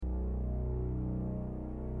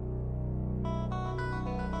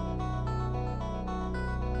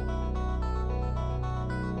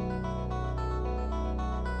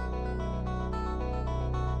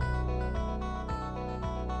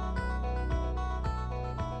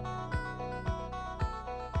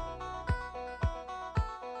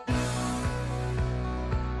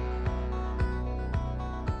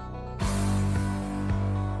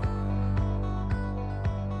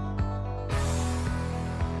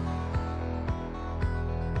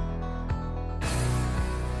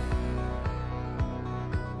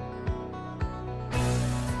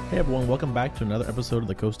Hey everyone, welcome back to another episode of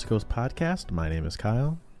the Coast to Coast podcast. My name is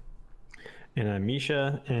Kyle. And I'm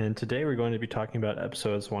Misha, and today we're going to be talking about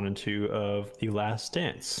episodes 1 and 2 of The Last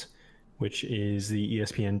Dance, which is the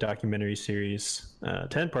ESPN documentary series,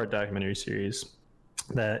 10-part documentary series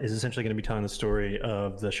that is essentially going to be telling the story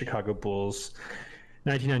of the Chicago Bulls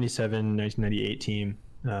 1997-1998 team,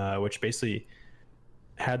 which basically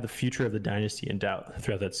had the future of the dynasty in doubt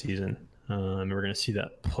throughout that season. And we're going to see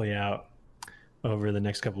that play out over the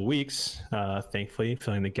next couple of weeks, thankfully,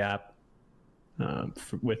 filling the gap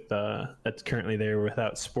that's currently there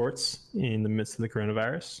without sports in the midst of the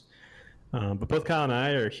coronavirus. But both Kyle and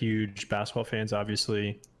I are huge basketball fans,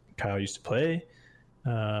 obviously. Kyle used to play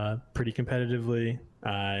pretty competitively.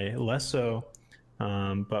 I less so,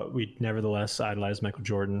 but we nevertheless idolized Michael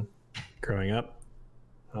Jordan growing up.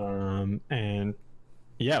 And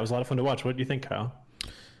yeah, it was a lot of fun to watch. What do you think, Kyle?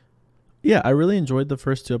 Yeah, I really enjoyed the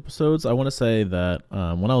first two episodes. I want to say that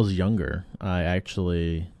when I was younger, I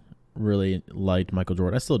actually really liked Michael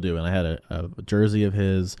Jordan. I still do, and I had a jersey of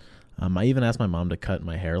his. I even asked my mom to cut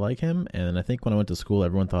my hair like him, and I think when I went to school,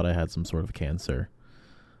 everyone thought I had some sort of cancer.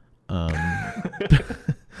 That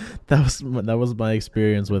was my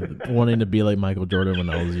experience with wanting to be like Michael Jordan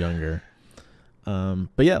when I was younger.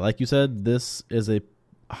 But yeah, like you said, this is a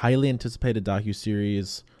highly anticipated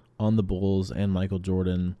docuseries on the Bulls and Michael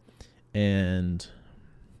Jordan. And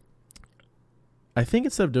I think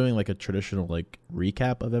instead of doing like a traditional like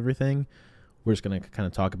recap of everything, we're just going to kind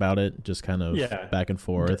of talk about it, just kind of back and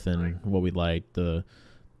forth definitely. And what we liked, the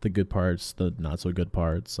good parts, the not so good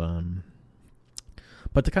parts.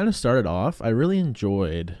 But to kind of start it off, I really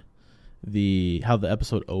enjoyed how the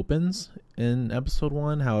episode opens in episode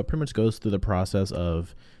 1, how it pretty much goes through the process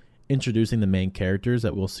of introducing the main characters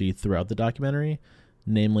that we'll see throughout the documentary,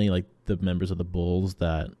 namely like the members of the Bulls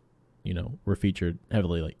that, you know, were featured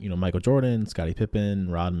heavily, like, you know, Michael Jordan, Scottie Pippen,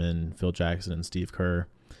 Rodman, Phil Jackson, and Steve Kerr.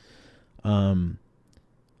 But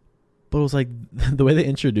it was like the way they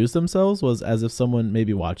introduced themselves was as if someone may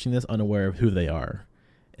be watching this unaware of who they are.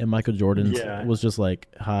 And Michael Jordan was just like,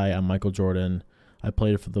 "Hi, I'm Michael Jordan. I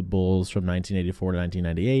played for the Bulls from 1984 to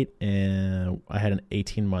 1998, and I had an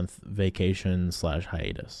 18-month vacation /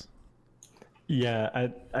 hiatus." Yeah,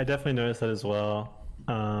 I definitely noticed that as well.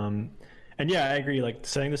 And yeah, I agree. Like,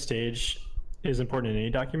 setting the stage is important in any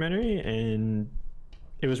documentary, and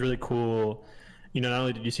it was really cool. You know, not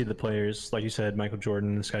only did you see the players, like you said, Michael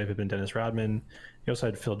Jordan, Scottie Pippen, Dennis Rodman, you also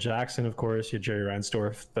had Phil Jackson, of course. You had Jerry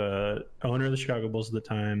Reinsdorf, the owner of the Chicago Bulls at the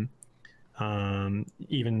time.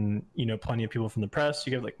 Even, you know, plenty of people from the press.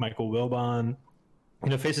 You got like Michael Wilbon, you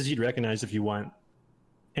know, faces you'd recognize if you went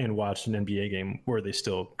and watched an NBA game. Were they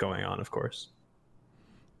still going on, of course?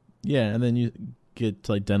 Yeah, and then you get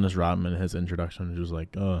to like Dennis Rodman, his introduction, which was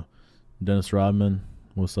like, "Oh, Dennis Rodman,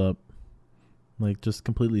 what's up?" Like, just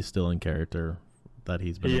completely still in character that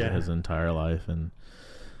he's been in his entire life. And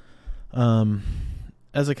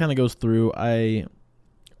as it kind of goes through, I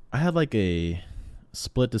had like a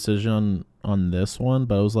split decision on this one,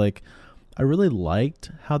 but I was like, I really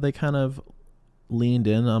liked how they kind of leaned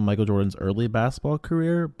in on Michael Jordan's early basketball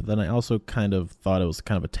career, but then I also kind of thought it was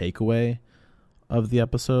kind of a takeaway of the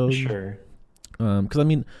episode. Sure. Because I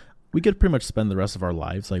mean, we could pretty much spend the rest of our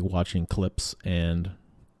lives like watching clips and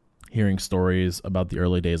hearing stories about the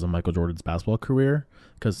early days of Michael Jordan's basketball career,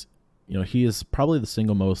 because, you know, he is probably the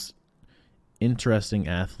single most interesting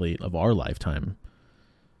athlete of our lifetime.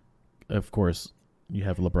 Of course, you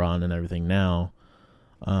have LeBron and everything now.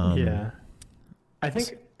 I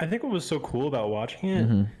think what was so cool about watching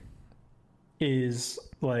it is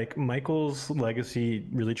like Michael's legacy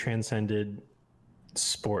really transcended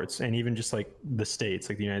sports and even just like the States,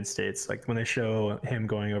 like the United States. Like when they show him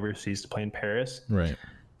going overseas to play in Paris, right?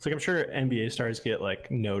 It's like, I'm sure NBA stars get like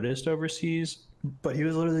noticed overseas, but he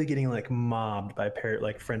was literally getting like mobbed by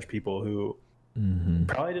like French people who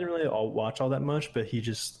probably didn't really watch all that much, but he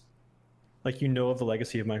just, like, you know, of the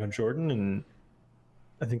legacy of Michael Jordan. And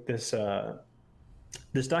I think this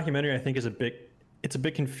documentary, I think, is a bit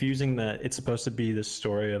confusing that it's supposed to be the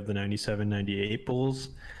story of the 97-98 Bulls,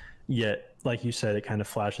 yet, like you said, it kind of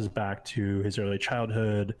flashes back to his early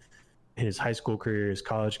childhood, his high school career, his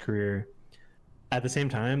college career. At the same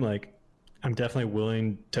time, like, I'm definitely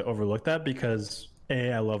willing to overlook that because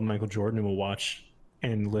I love Michael Jordan and will watch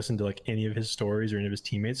and listen to like any of his stories or any of his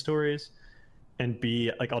teammates' stories, and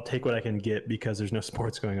B, like, I'll take what I can get because there's no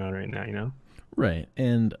sports going on right now, you know? Right.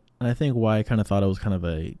 And I think why I kind of thought it was kind of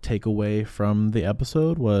a takeaway from the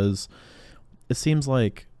episode was it seems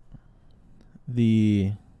like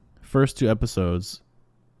the first two episodes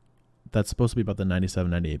that's supposed to be about the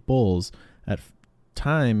 97-98 Bulls at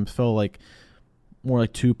time felt like more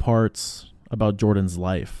like two parts about Jordan's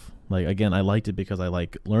life. Like, again, I liked it because I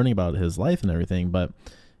like learning about his life and everything, but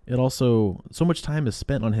it also, so much time is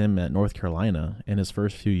spent on him at North Carolina in his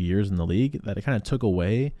first few years in the league that it kind of took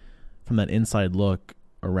away from that inside look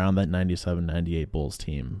around that 97-98 Bulls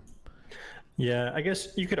team. Yeah, I guess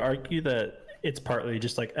you could argue that it's partly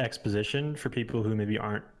just like exposition for people who maybe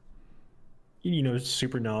aren't,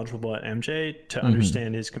 super knowledgeable at MJ to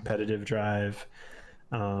understand his competitive drive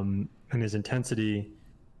and his intensity.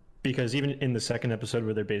 Because even in the second episode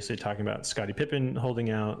where they're basically talking about Scottie Pippen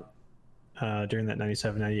holding out during that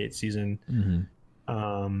 97-98 season,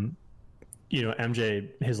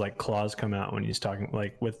 MJ, his like claws come out when he's talking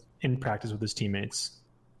like in practice with his teammates.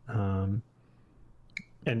 And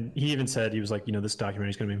he even said, he was like, this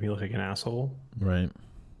documentary is going to make me look like an asshole. Right.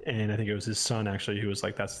 And I think it was his son actually who was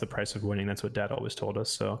like, that's the price of winning. That's what dad always told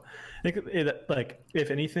us. So I think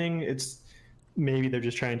if anything, it's maybe they're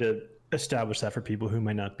just trying to establish that for people who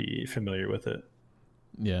might not be familiar with it.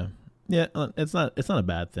 Yeah. Yeah. It's not a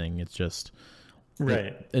bad thing. It's just,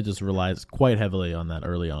 right. It just relies quite heavily on that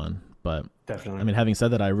early on. But definitely, I mean, having said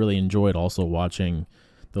that, I really enjoyed also watching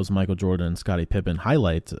those Michael Jordan and Scottie Pippen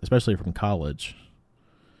highlights, especially from college.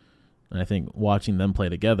 And I think watching them play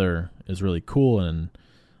together is really cool. And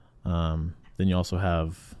then you also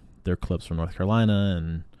have their clips from North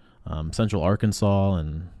Carolina and Central Arkansas,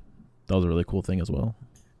 and that was a really cool thing as well.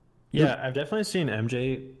 Yeah, I've definitely seen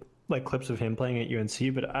MJ, like clips of him playing at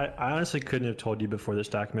UNC, but I honestly couldn't have told you before this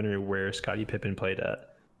documentary where Scottie Pippen played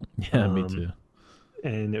at. Yeah, me too.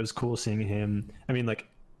 And it was cool seeing him. I mean, like,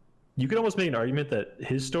 you could almost make an argument that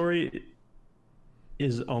his story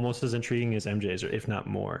is almost as intriguing as MJ's, or if not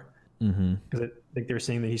more. Because I think they were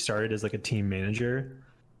saying that he started as like a team manager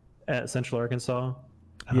at Central Arkansas.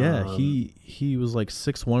 Yeah, he was like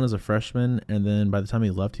 6'1" as a freshman, and then by the time he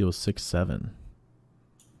left, he was 6'7".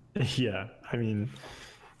 Yeah, I mean,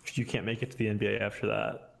 if you can't make it to the NBA after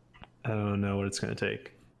that, I don't know what it's going to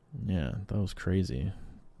take. Yeah, that was crazy.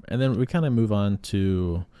 And then we kind of move on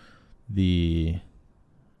to the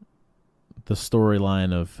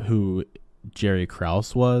storyline of who Jerry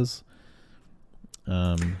Krause was.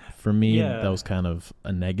 For me, that was kind of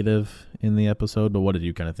a negative in the episode, but what did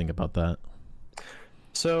you kind of think about that?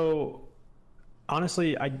 So,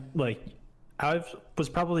 honestly, I was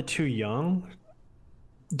probably too young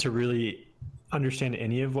to really understand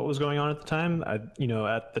any of what was going on at the time. At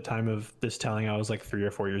the time of this telling, I was like 3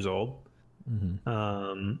 or 4 years old.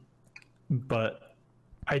 But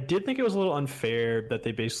I did think it was a little unfair that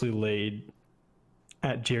they basically laid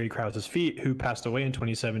at Jerry Krause's feet, who passed away in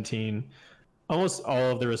 2017, almost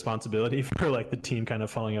all of the responsibility for like the team kind of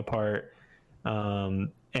falling apart, and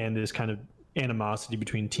this kind of animosity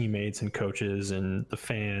between teammates and coaches and the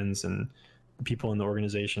fans and the people in the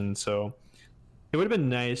organization. So it would have been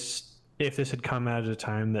nice if this had come out at a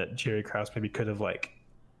time that Jerry Krause maybe could have like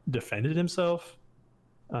defended himself.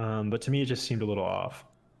 But to me, it just seemed a little off.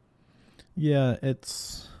 Yeah,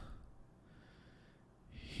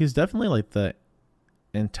 he's definitely like the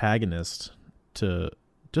antagonist to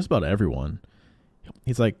just about everyone.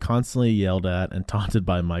 He's like constantly yelled at and taunted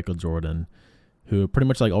by Michael Jordan, who pretty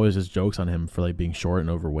much like always just jokes on him for like being short and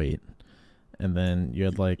overweight. And then you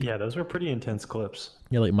had like, yeah, those were pretty intense clips.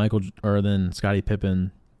 Yeah, like then Scottie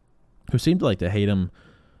Pippen, who seemed to like to hate him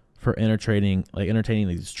for entertaining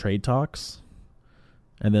these trade talks,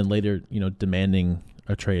 and then later, demanding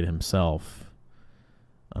a trade himself.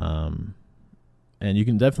 And you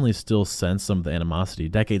can definitely still sense some of the animosity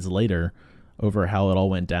decades later over how it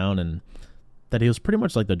all went down, and that he was pretty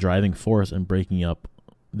much like the driving force in breaking up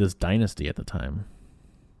this dynasty at the time.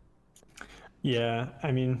 Yeah,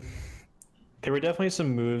 I mean, there were definitely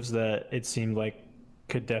some moves that it seemed like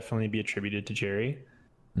could definitely be attributed to Jerry.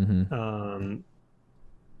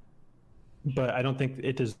 But I don't think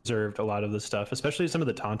it deserved a lot of the stuff, especially some of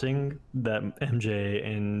the taunting that MJ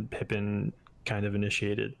and Pippen kind of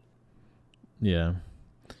initiated. Yeah.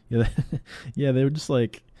 Yeah, they were just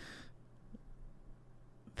like,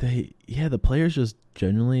 the players just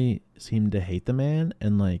genuinely seemed to hate the man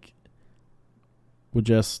and like would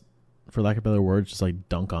just, for lack of better words, just like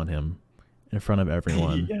dunk on him in front of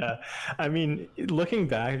everyone. Yeah. I mean, looking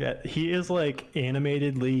back, he is like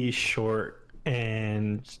animatedly short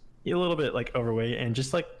and a little bit like overweight, and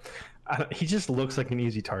just like he just looks like an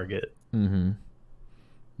easy target.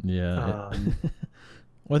 Yeah.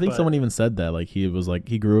 Well, I think someone even said that, like, he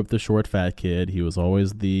grew up the short fat kid, he was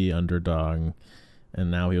always the underdog,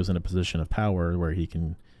 and now he was in a position of power where he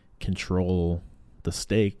can control the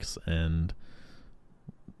stakes, and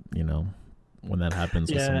when that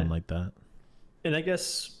happens with someone like that. And I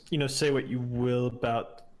guess say what you will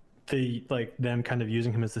about them kind of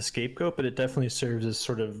using him as the scapegoat, but it definitely serves as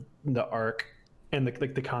sort of the arc and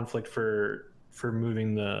the conflict for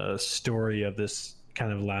moving the story of this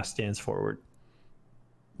kind of Last Dance forward.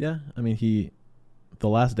 Yeah, I mean, the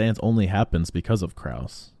Last Dance only happens because of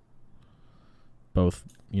Krause. Both,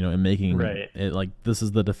 in making it like this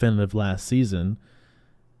is the definitive last season,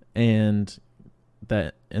 and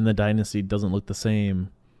the dynasty doesn't look the same,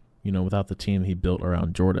 without the team he built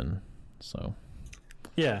around Jordan. So.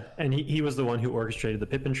 Yeah, and he was the one who orchestrated the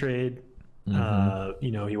Pippen trade.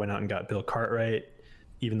 Mm-hmm. He went out and got Bill Cartwright,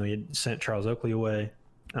 even though he had sent Charles Oakley away.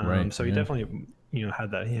 So he definitely,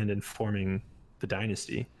 had that hand in forming the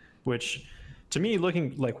dynasty, which to me,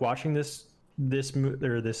 watching this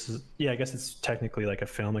is, I guess it's technically like a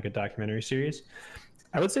film, like a documentary series.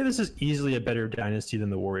 I would say this is easily a better dynasty than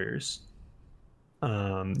the Warriors.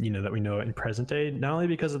 That we know in present day, not only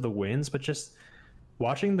because of the wins, but just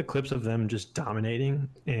watching the clips of them just dominating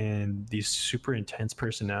and these super intense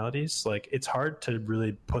personalities. Like, it's hard to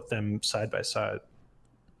really put them side by side.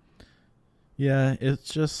 Yeah,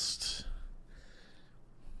 it's just,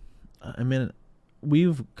 I mean,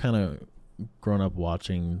 we've kind of grown up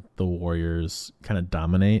watching the Warriors kind of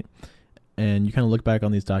dominate, and you kind of look back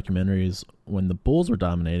on these documentaries when the Bulls were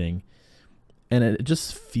dominating, and it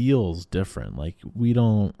just feels different. Like, we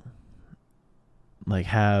don't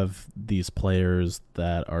have these players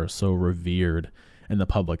that are so revered in the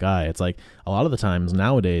public eye. It's like a lot of the times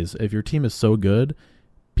nowadays, if your team is so good,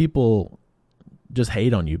 people just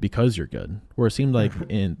hate on you because you're good. Where it seemed like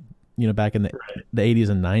in back in the 80s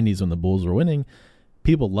and 90s when the Bulls were winning,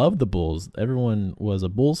 people loved the Bulls. Everyone was a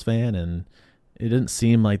Bulls fan, and it didn't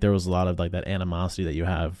seem like there was a lot of like that animosity that you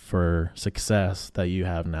have for success that you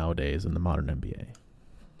have nowadays in the modern NBA.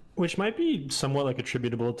 Which might be somewhat like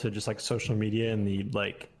attributable to just like social media and the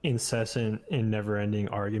like incessant and never-ending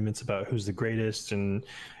arguments about who's the greatest and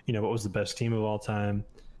what was the best team of all time.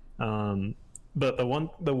 But the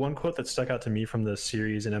one quote that stuck out to me from the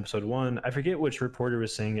series in episode 1, I forget which reporter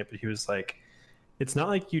was saying it, but he was like, "It's not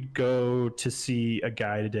like you'd go to see a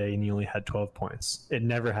guy today and he only had 12 points. It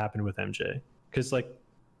never happened with MJ." Because like,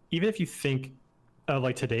 even if you think of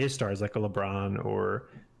like today's stars like a LeBron or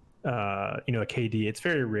a KD, it's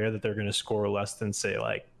very rare that they're going to score less than say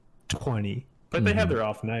like 20, but they have their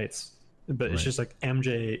off nights. But it's just like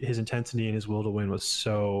MJ, his intensity and his will to win was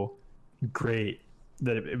so great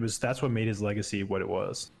that that's what made his legacy what it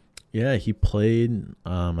was. Yeah, he played.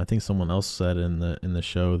 I think someone else said in the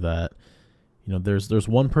show that there's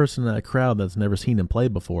one person in that crowd that's never seen him play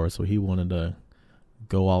before, so he wanted to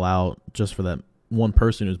go all out just for that one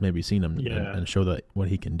person who's maybe seen him and show that what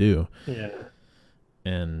he can do. Yeah.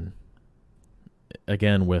 And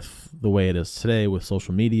again, with the way it is today with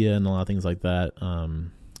social media and a lot of things like that,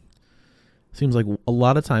 seems like a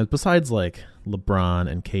lot of times, besides like LeBron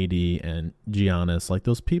and KD and Giannis, like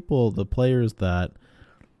those people, the players that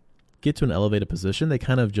get to an elevated position, they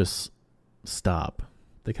kind of just stop.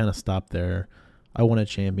 They kind of stop there. I won a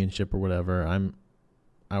championship or whatever.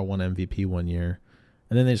 I won MVP one year,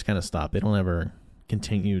 and then they just kind of stop. They don't ever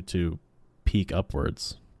continue to peak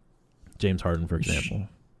upwards. James Harden, for example.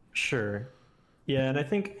 Sure. Yeah, and I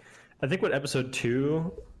think what episode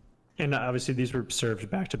 2, and obviously these were served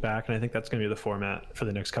back to back, and I think that's going to be the format for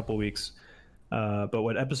the next couple of weeks. But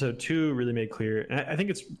what episode 2 really made clear, and I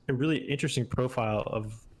think it's a really interesting profile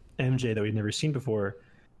of MJ that we've never seen before,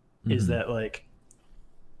 is that like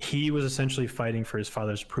he was essentially fighting for his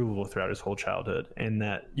father's approval throughout his whole childhood, and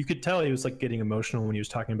that you could tell he was like getting emotional when he was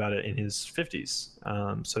talking about it in his 50s.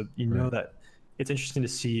 So know that it's interesting to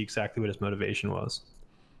see exactly what his motivation was.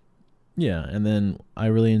 Yeah, and then I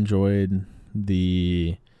really enjoyed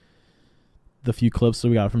the few clips that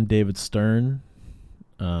we got from David Stern.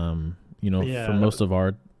 For most of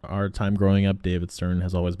our time growing up, David Stern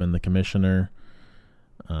has always been the commissioner.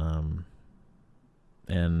 And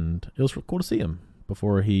it was cool to see him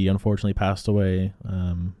before he unfortunately passed away.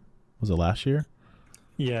 Was it last year?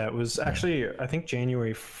 Yeah, it was actually, I think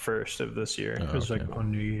January 1st of this year. It was like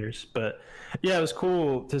on New Year's. But yeah, it was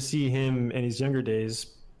cool to see him in his younger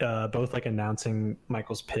days, both like announcing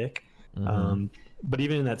Michael's pick. But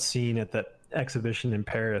even in that scene at that exhibition in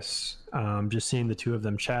Paris, just seeing the two of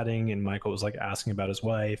them chatting, and Michael was like asking about his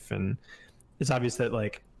wife. And it's obvious that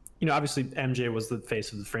like, obviously MJ was the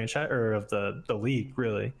face of the franchise or of the league,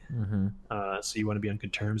 really. So you want to be on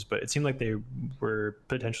good terms, but it seemed like they were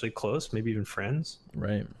potentially close, maybe even friends.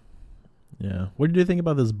 Right. Yeah. What did you think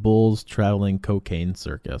about this Bulls traveling cocaine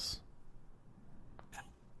circus?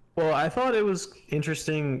 Well, I thought it was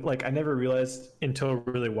interesting. Like, I never realized until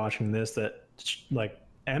really watching this that like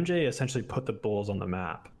MJ essentially put the Bulls on the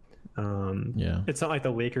map. It's not like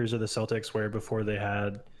the Lakers or the Celtics where before they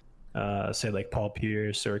had say like Paul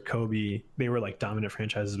Pierce or Kobe, they were like dominant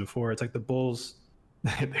franchises before. It's like the Bulls,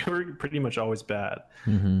 they were pretty much always bad.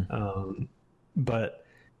 But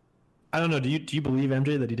I don't know. Do you believe,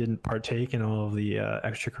 MJ, that he didn't partake in all of the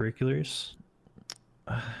extracurriculars?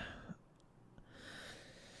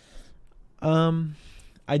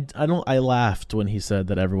 I laughed when he said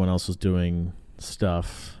that everyone else was doing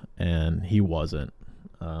stuff and he wasn't.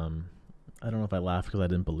 I don't know if I laughed because I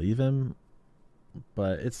didn't believe him,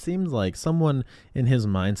 but it seems like someone in his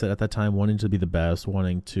mindset at that time, wanting to be the best,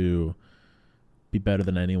 wanting to be better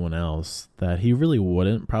than anyone else, that he really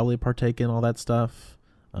wouldn't probably partake in all that stuff.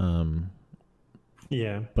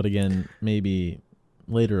 Yeah. But again, maybe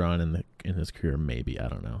later on in his career, maybe, I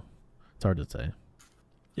don't know. It's hard to say.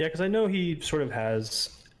 Yeah, because I know he sort of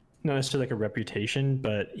has not necessarily like a reputation,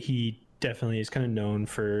 but he definitely is kind of known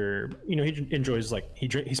for, he enjoys, like, he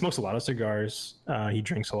smokes a lot of cigars, he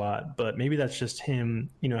drinks a lot, but maybe that's just him,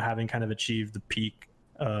 having kind of achieved the peak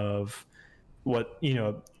of what,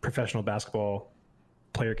 a professional basketball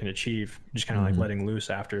player can achieve, just kind of like letting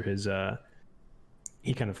loose after his,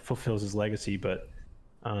 he kind of fulfills his legacy. But,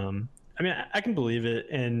 I mean, I can believe it.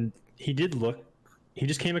 And he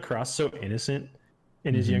just came across so innocent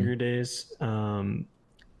in his younger days.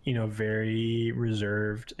 Very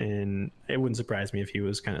reserved, and it wouldn't surprise me if he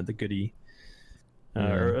was kind of the goody,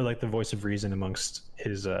 or like the voice of reason amongst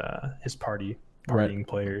his partying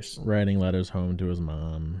players. Writing letters home to his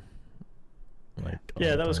mom.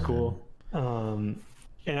 That was cool. And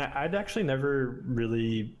I'd actually never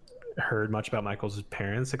really heard much about Michael's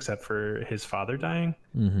parents except for his father dying.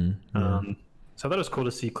 So I thought it was cool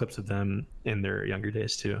to see clips of them in their younger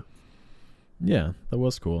days too. Yeah, that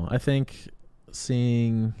was cool. I think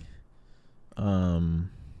seeing Bob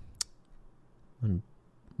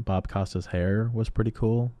Costa's hair was pretty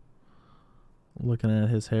cool. Looking at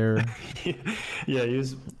his hair. Yeah, he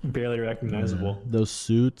was barely recognizable. Yeah. Those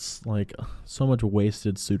suits, like so much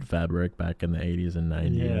wasted suit fabric back in the 80s and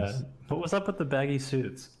 90s. Yeah. What was up with the baggy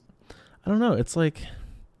suits? I don't know. It's like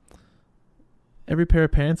every pair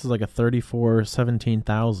of pants is like a 34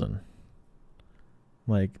 17,000.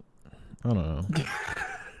 Like, I don't know.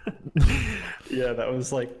 Yeah, that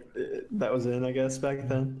was in, I guess, back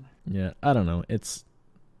then. Yeah, I don't know.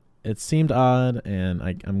 It seemed odd, and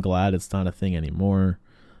I'm glad it's not a thing anymore.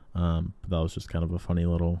 But that was just kind of a funny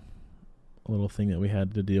little thing that we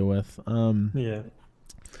had to deal with. Yeah.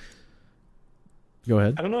 Go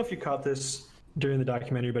ahead. I don't know if you caught this during the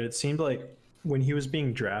documentary, but it seemed like when he was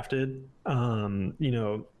being drafted,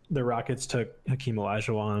 the Rockets took Hakeem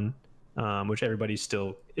Olajuwon, which everybody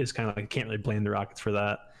still is kind of like, can't really blame the Rockets for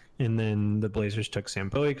that. And then the Blazers took Sam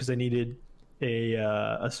Bowie because they needed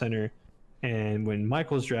a center. And when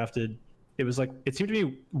Michael was drafted, it was like, it seemed to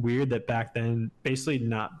be weird that back then, basically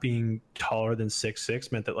not being taller than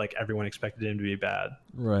 6'6" meant that like everyone expected him to be bad.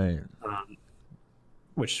 Right.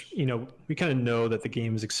 Which, we kind of know that the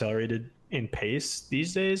game is accelerated in pace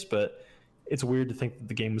these days, but it's weird to think that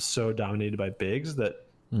the game was so dominated by bigs that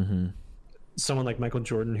someone like Michael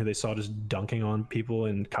Jordan, who they saw just dunking on people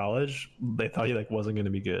in college, they thought he like wasn't going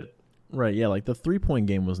to be good. Right, yeah, like the 3-point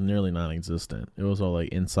game was nearly non-existent. It was all like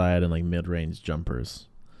inside and like mid-range jumpers.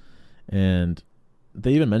 And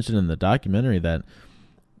they even mentioned in the documentary that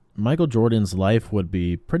Michael Jordan's life would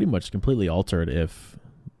be pretty much completely altered if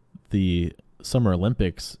the Summer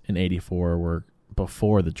Olympics in '84 were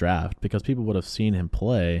before the draft, because people would have seen him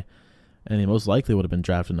play and he most likely would have been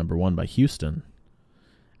drafted number 1 by Houston.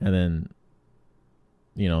 And then,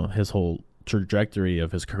 his whole trajectory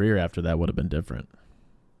of his career after that would have been different.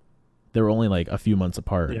 They were only like a few months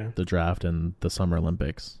apart, the draft and the Summer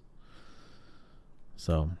Olympics.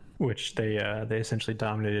 So, which they essentially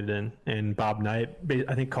dominated in. And Bob Knight,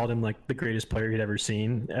 I think, called him like the greatest player he'd ever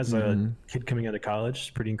seen as a kid coming out of college. It's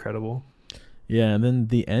pretty incredible. Yeah, and then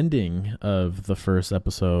the ending of the first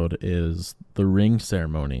episode is the ring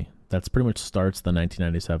ceremony. That's pretty much starts the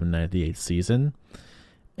 1997-98 season.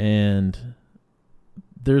 And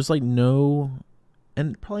there's like no,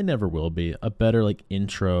 and probably never will be, a better like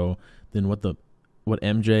intro than what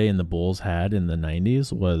MJ and the Bulls had in the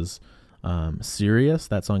 90s was Sirius,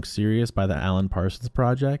 that song Sirius by the Alan Parsons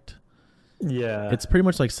Project. Yeah. It's pretty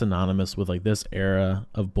much like synonymous with like this era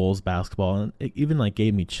of Bulls basketball, and it even like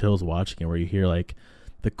gave me chills watching it, where you hear like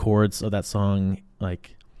the chords of that song.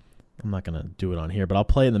 Like, I'm not going to do it on here, but I'll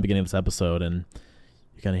play it in the beginning of this episode, and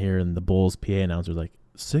you kind of hear in the Bulls PA announcers like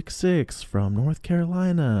 6'6" from North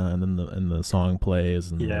Carolina, and then the song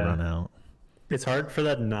plays and they run out. It's hard for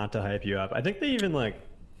that not to hype you up. I think they even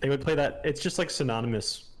they would play that. It's just like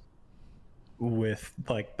synonymous with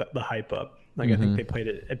like the hype up. Like I think they played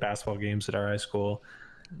it at basketball games at our high school.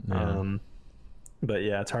 Yeah. But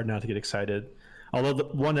yeah, it's hard not to get excited. Although the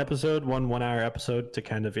one episode, 1 hour episode to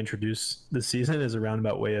kind of introduce the season is a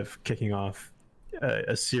roundabout way of kicking off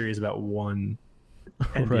a series about one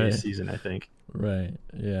NBA season, I think. Right.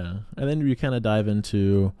 Yeah. And then you kind of dive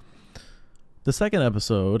into the second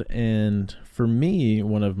episode, and for me,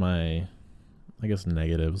 one of my, I guess,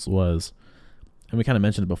 negatives was, and we kind of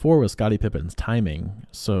mentioned it before, was Scottie Pippen's timing.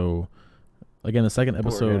 So again, the second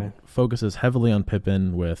episode focuses heavily on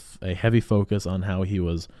Pippen, with a heavy focus on how he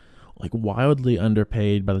was like wildly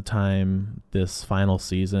underpaid by the time this final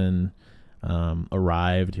season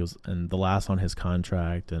arrived. He was in the last on his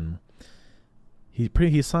contract, and he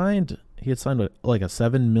had signed like a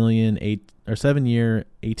 7-year,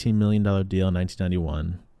 $18 million deal in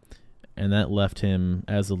 1991, and that left him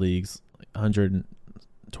as the league's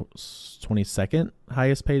 122nd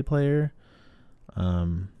highest paid player.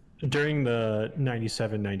 During the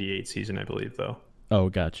 97-98 season, I believe, though. Oh,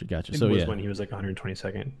 gotcha. So it was when he was like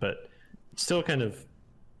 122nd, but still kind of.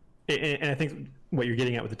 And I think what you're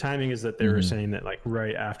getting at with the timing is that they were saying that like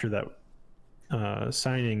right after that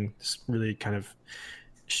signing, this really kind of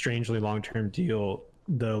strangely long-term deal,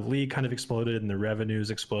 the league kind of exploded and the revenues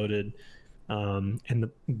exploded, and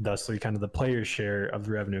thusly kind of the players' share of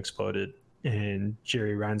the revenue exploded. And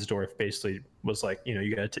Jerry Reinsdorf basically was like,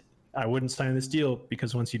 you got to. I wouldn't sign this deal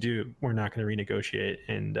because once you do, we're not going to renegotiate.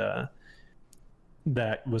 And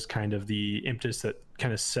that was kind of the impetus that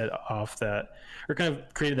kind of set off that, or kind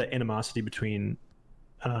of created that animosity between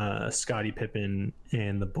Scottie Pippen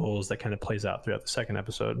and the Bulls that kind of plays out throughout the second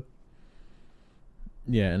episode.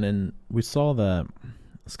 Yeah, and then we saw that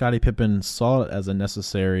Scottie Pippen saw it as a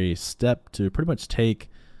necessary step to pretty much take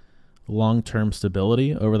long-term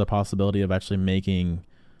stability over the possibility of actually making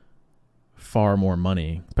far more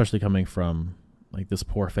money, especially coming from like this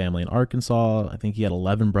poor family in Arkansas. I think he had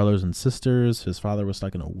 11 brothers and sisters. His father was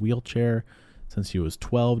stuck in a wheelchair since he was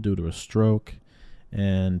 12 due to a stroke,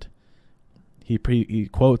 and he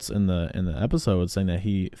quotes in the episode saying that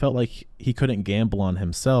he felt like he couldn't gamble on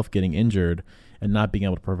himself getting injured and not being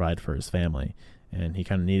able to provide for his family, and he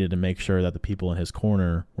kind of needed to make sure that the people in his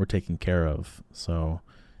corner were taken care of. So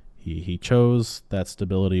he chose that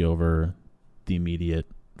stability over the immediate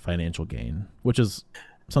financial gain, which is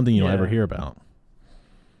something you don't ever hear about.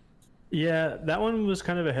 Yeah, that one was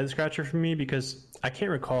kind of a head scratcher for me because I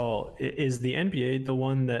can't recall. Is the NBA the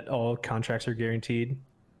one that all contracts are guaranteed?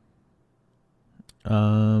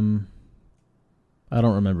 I don't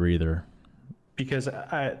remember either. Because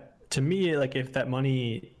to me, like if that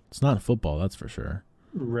money, it's not football, that's for sure.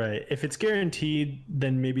 Right. If it's guaranteed,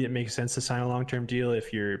 then maybe it makes sense to sign a long-term deal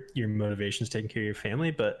if your motivation is taking care of your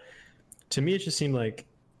family. But to me, it just seemed like,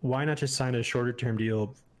 why not just sign a shorter term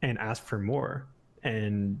deal and ask for more?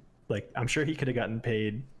 And like, I'm sure he could have gotten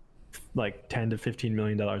paid like $10 to $15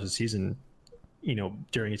 million a season,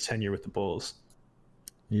 during his tenure with the Bulls.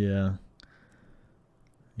 Yeah.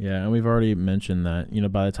 Yeah. And we've already mentioned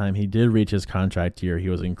that, by the time he did reach his contract year, he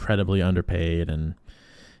was incredibly underpaid, and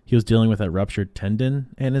he was dealing with that ruptured tendon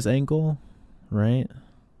in his ankle, right?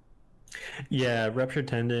 Yeah, ruptured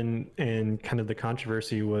tendon, and kind of the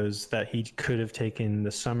controversy was that he could have taken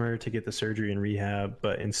the summer to get the surgery and rehab,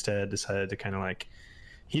 but instead decided to kind of like,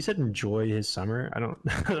 he said, enjoy his summer. I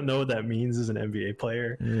don't know what that means as an NBA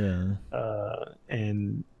player. Yeah.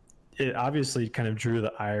 And it obviously kind of drew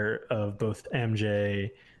the ire of both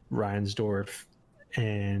MJ, Reinsdorf,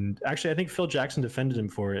 and actually I think Phil Jackson defended him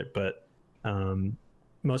for it, but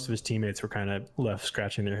most of his teammates were kind of left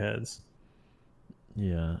scratching their heads.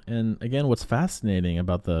 Yeah, and again, what's fascinating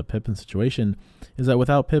about the Pippen situation is that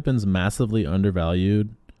without Pippen's massively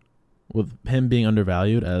undervalued, with him being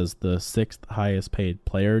undervalued as the 6th highest paid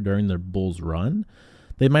player during their Bulls run,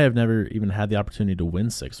 they might have never even had the opportunity to win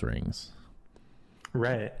 6 rings.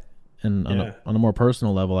 Right. And on a more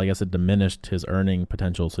personal level, I guess it diminished his earning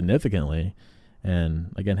potential significantly.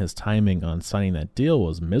 And again, his timing on signing that deal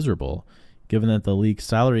was miserable, given that the league's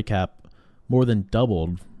salary cap more than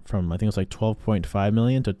doubled from, I think it was like $12.5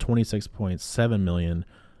 million to $26.7 million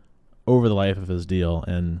over the life of his deal.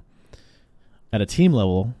 And at a team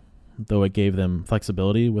level, though it gave them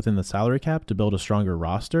flexibility within the salary cap to build a stronger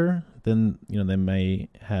roster than they may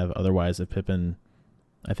have otherwise if Pippen,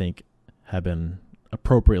 I think, had been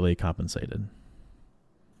appropriately compensated.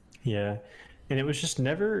 Yeah, and it was just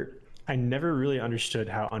I never really understood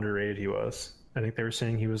how underrated he was. I think they were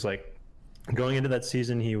saying he was like, going into that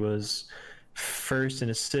season, he was first in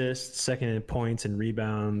assists, second in points and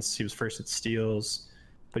rebounds. He was first in steals,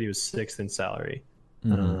 but he was 6th in salary.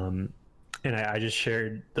 Mm-hmm. And I just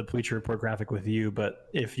shared the Bleacher Report graphic with you, but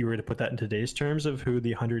if you were to put that in today's terms of who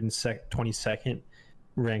the 122nd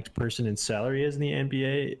ranked person in salary is in the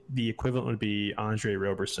NBA, the equivalent would be Andre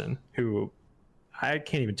Roberson, who I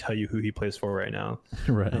can't even tell you who he plays for right now.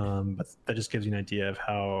 Right. But that just gives you an idea of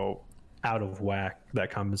how out of whack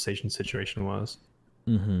that compensation situation was.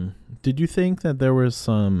 Mm-hmm. Did you think that there was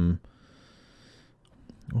some,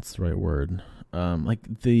 what's the right word?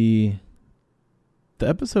 Like the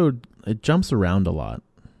episode, it jumps around a lot.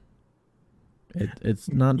 It's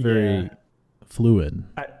not very fluid.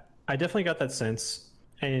 I definitely got that sense.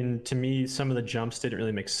 And to me, some of the jumps didn't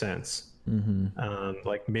really make sense. Mm-hmm.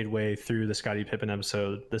 Like midway through the Scottie Pippen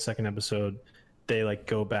episode, the second episode, they like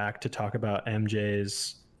go back to talk about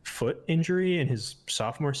MJ's foot injury in his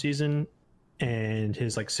sophomore season and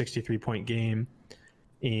his like 63-point game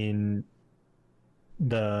in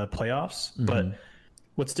the playoffs. Mm-hmm. But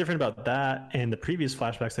what's different about that and the previous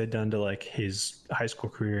flashbacks they'd done to like his high school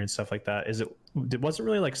career and stuff like that is it wasn't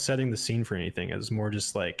really like setting the scene for anything. It was more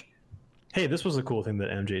just like, hey, this was a cool thing that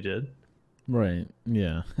MJ did. Right.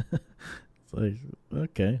 Yeah. It's like,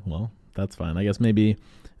 okay, well, that's fine. I guess maybe in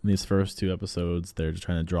these first 2 episodes, they're just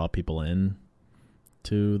trying to draw people in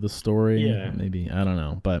to the story. Yeah. Maybe. I don't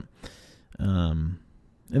know. But, and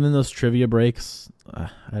then those trivia breaks, I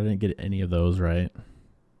didn't get any of those right.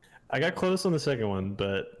 I got close on the second one,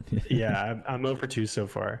 but yeah, I'm 0 for 2 so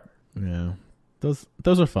far. Yeah. Those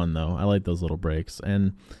are fun, though. I like those little breaks.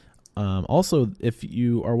 And also, if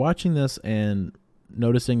you are watching this and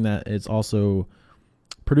noticing that it's also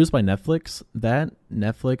produced by Netflix, that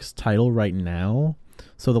Netflix title right now,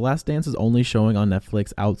 so The Last Dance is only showing on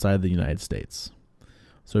Netflix outside the United States.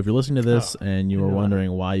 So if you're listening to this and you are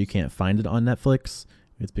wondering why you can't find it on Netflix,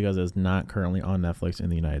 it's because it's not currently on Netflix in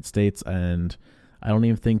the United States, and I don't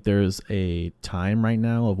even think there's a time right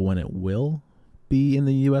now of when it will be in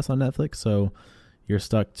the US on Netflix, so you're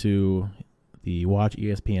stuck to the Watch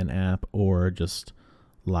ESPN app or just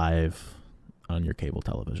live on your cable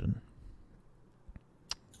television.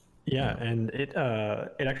 Yeah, and it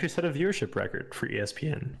actually set a viewership record for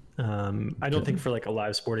ESPN. I don't think for like a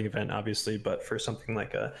live sporting event, obviously, but for something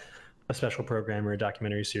like a special program or a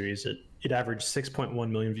documentary series, it averaged 6.1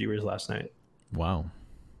 million viewers last night. Wow.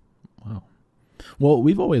 Well,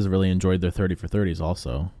 we've always really enjoyed their 30 for 30s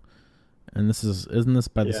also. And isn't this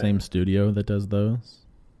by the same studio that does those?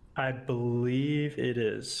 I believe it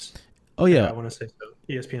is. Oh, yeah. I want to say so.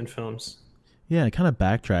 ESPN Films. Yeah, kind of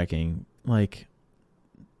backtracking. Like,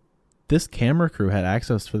 this camera crew had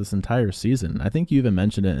access for this entire season. I think you even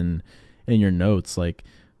mentioned it in your notes. Like,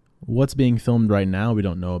 what's being filmed right now we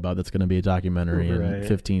don't know about that's going to be a documentary in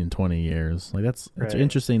 15, 20 years. Like, it's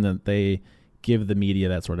interesting that they give the media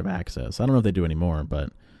that sort of access. I don't know if they do anymore,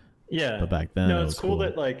 but back then it's cool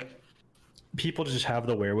that like people just have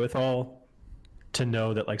the wherewithal to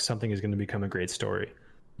know that like something is going to become a great story.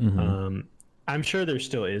 Mm-hmm. I'm sure there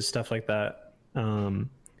still is stuff like that.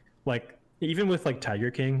 Like even with like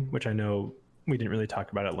Tiger King, which I know we didn't really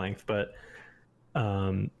talk about at length, but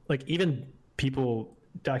like even people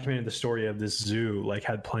documented the story of this zoo, like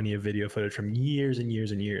had plenty of video footage from years and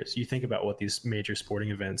years and years. You think about what these major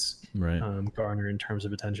sporting events garner in terms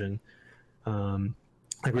of attention.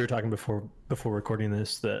 Like we were talking before recording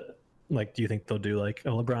this, that like, do you think they'll do like a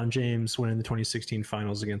LeBron James winning the 2016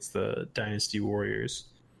 finals against the Dynasty Warriors?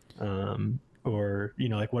 Or, you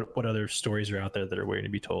know, like what other stories are out there that are waiting to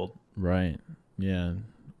be told? Right. Yeah.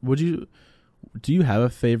 Do you have a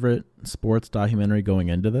favorite sports documentary going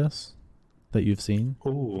into this that you've seen?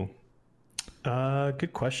 Ooh,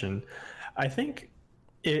 good question. I think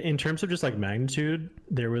in terms of just like magnitude,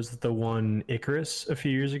 there was the one Icarus a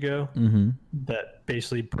few years ago that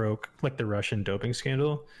basically broke like the Russian doping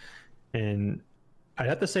scandal. And I'd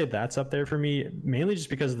have to say that's up there for me, mainly just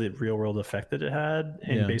because of the real world effect that it had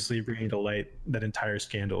and basically bringing to light that entire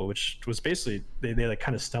scandal, which was basically, they like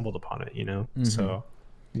kind of stumbled upon it, you know? So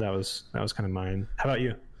that was kind of mine. How about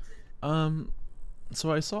you?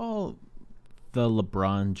 So I saw the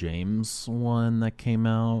LeBron James one that came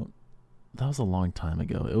out. That was a long time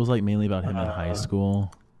ago. It was like mainly about him in high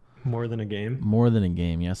school. More Than a Game? More Than a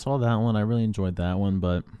Game. Yeah, I saw that one. I really enjoyed that one,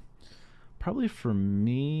 but probably for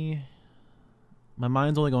me, my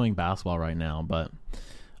mind's only going basketball right now, but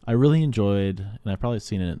I really enjoyed, and I've probably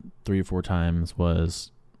seen it 3 or 4 times,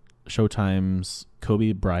 was Showtime's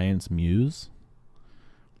Kobe Bryant's Muse.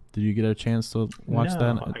 Did you get a chance to watch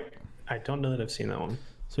that? I don't know that I've seen that one.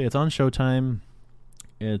 So yeah, it's on Showtime.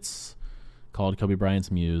 It's called Kobe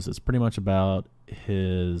Bryant's Muse. It's pretty much about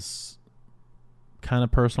his kind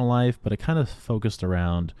of personal life, but it kind of focused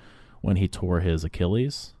around when he tore his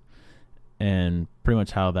Achilles and pretty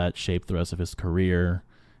much how that shaped the rest of his career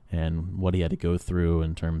and what he had to go through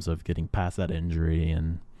in terms of getting past that injury.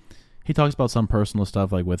 And he talks about some personal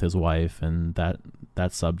stuff like with his wife and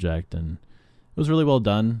that subject, and it was really well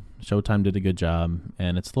done. Showtime did a good job,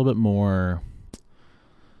 and it's a little bit more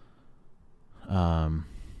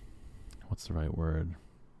what's the right word?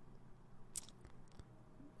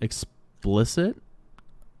 Explicit.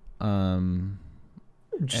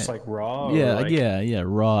 Just like raw. Yeah.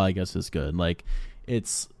 Raw, I guess, is good. Like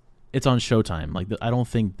it's on Showtime. Like I don't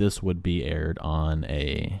think this would be aired on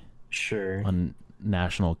on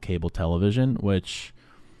national cable television, which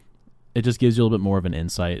it just gives you a little bit more of an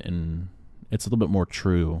insight, and it's a little bit more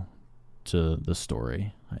true to the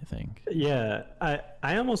story, I think. Yeah,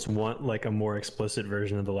 I almost want like a more explicit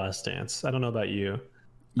version of The Last Dance. I don't know about you.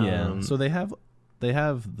 Yeah, so they have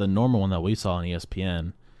the normal one that we saw on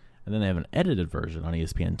ESPN, and then they have an edited version on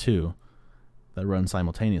ESPN2 that runs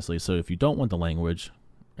simultaneously. So if you don't want the language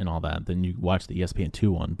and all that, then you watch the ESPN2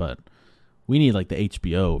 one, but we need like the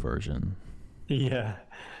HBO version. Yeah,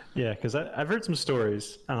 because I've heard some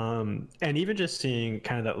stories, and even just seeing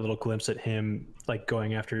kind of that little glimpse at him like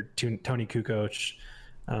going after Tony Kukoc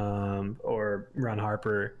or Ron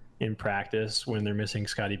Harper in practice when they're missing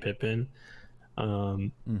Scottie Pippen,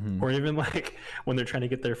 or even like when they're trying to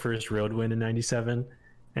get their first road win in '97,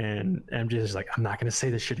 and MJ is like, "I'm not going to say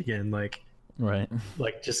this shit again." Like, right?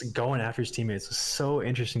 Like just going after his teammates was so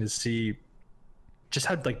interesting to see, just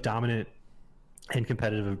how like dominant and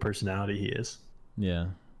competitive a personality he is. Yeah,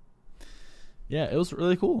 it was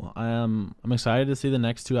really cool. I'm excited to see the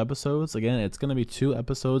next 2 episodes. Again, it's going to be 2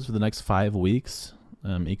 episodes for the next 5 weeks,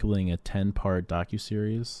 equaling a 10-part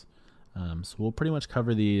docuseries. So we'll pretty much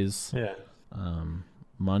cover these. Yeah.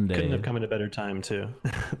 Monday. Couldn't have come at a better time too.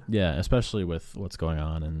 Yeah, especially with what's going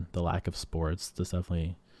on and the lack of sports. This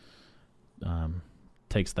definitely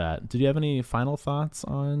takes that. Did you have any final thoughts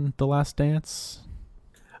on The Last Dance?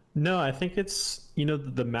 No, I think it's,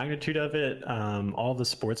 the magnitude of it, all the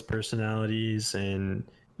sports personalities, and,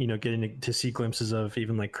 getting to see glimpses of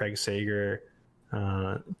even like Craig Sager,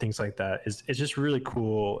 things like that. It's just really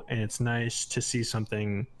cool. And it's nice to see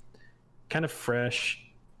something kind of fresh,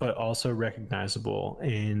 but also recognizable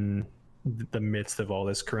in the midst of all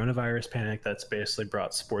this coronavirus panic that's basically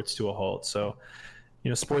brought sports to a halt. So,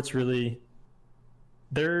 sports really,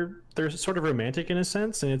 they're sort of romantic in a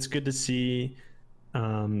sense, and it's good to see,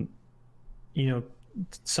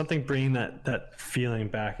 something bringing that feeling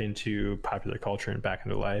back into popular culture and back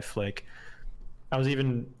into life. Like, I was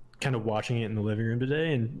even kind of watching it in the living room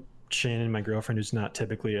today, and Shannon, my girlfriend, who's not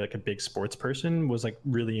typically like a big sports person, was like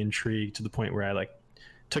really intrigued to the point where I like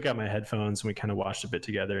took out my headphones and we kind of watched a bit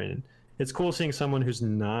together. And it's cool seeing someone who's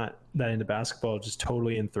not that into basketball just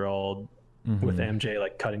totally enthralled with MJ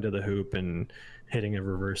like cutting to the hoop and hitting a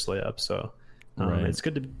reverse layup. So it's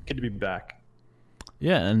good to be back.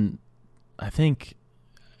 Yeah, and I think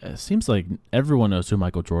it seems like everyone knows who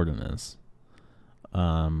Michael Jordan is.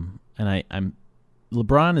 And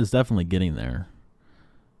LeBron is definitely getting there.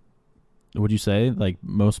 Would you say? Like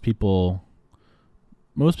most people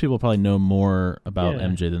probably know more about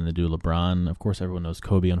MJ than they do LeBron. Of course, everyone knows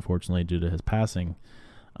Kobe, unfortunately, due to his passing.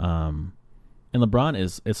 And LeBron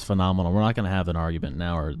is phenomenal. We're not going to have an argument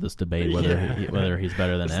now or this debate whether he's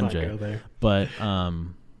better than MJ. But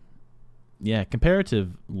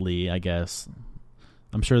comparatively, I guess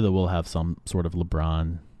I'm sure that we'll have some sort of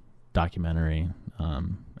LeBron documentary.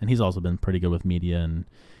 And he's also been pretty good with media, and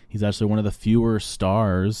he's actually one of the fewer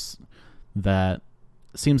stars that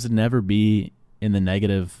seems to never be in the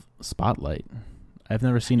negative spotlight. I've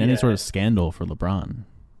never seen any sort of scandal for LeBron.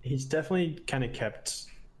 He's definitely kind of kept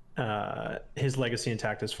his legacy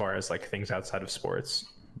intact as far as like things outside of sports.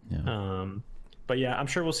 Yeah. But yeah, I'm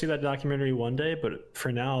sure we'll see that documentary one day, but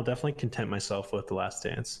for now I'll definitely content myself with The Last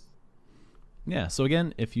Dance. Yeah, so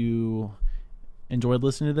again, if you enjoyed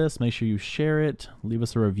listening to this, make sure you share it, leave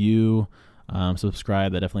us a review,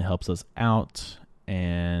 subscribe. That definitely helps us out.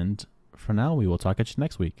 And for now, we will talk at you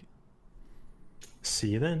next week. See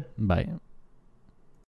you then. Bye.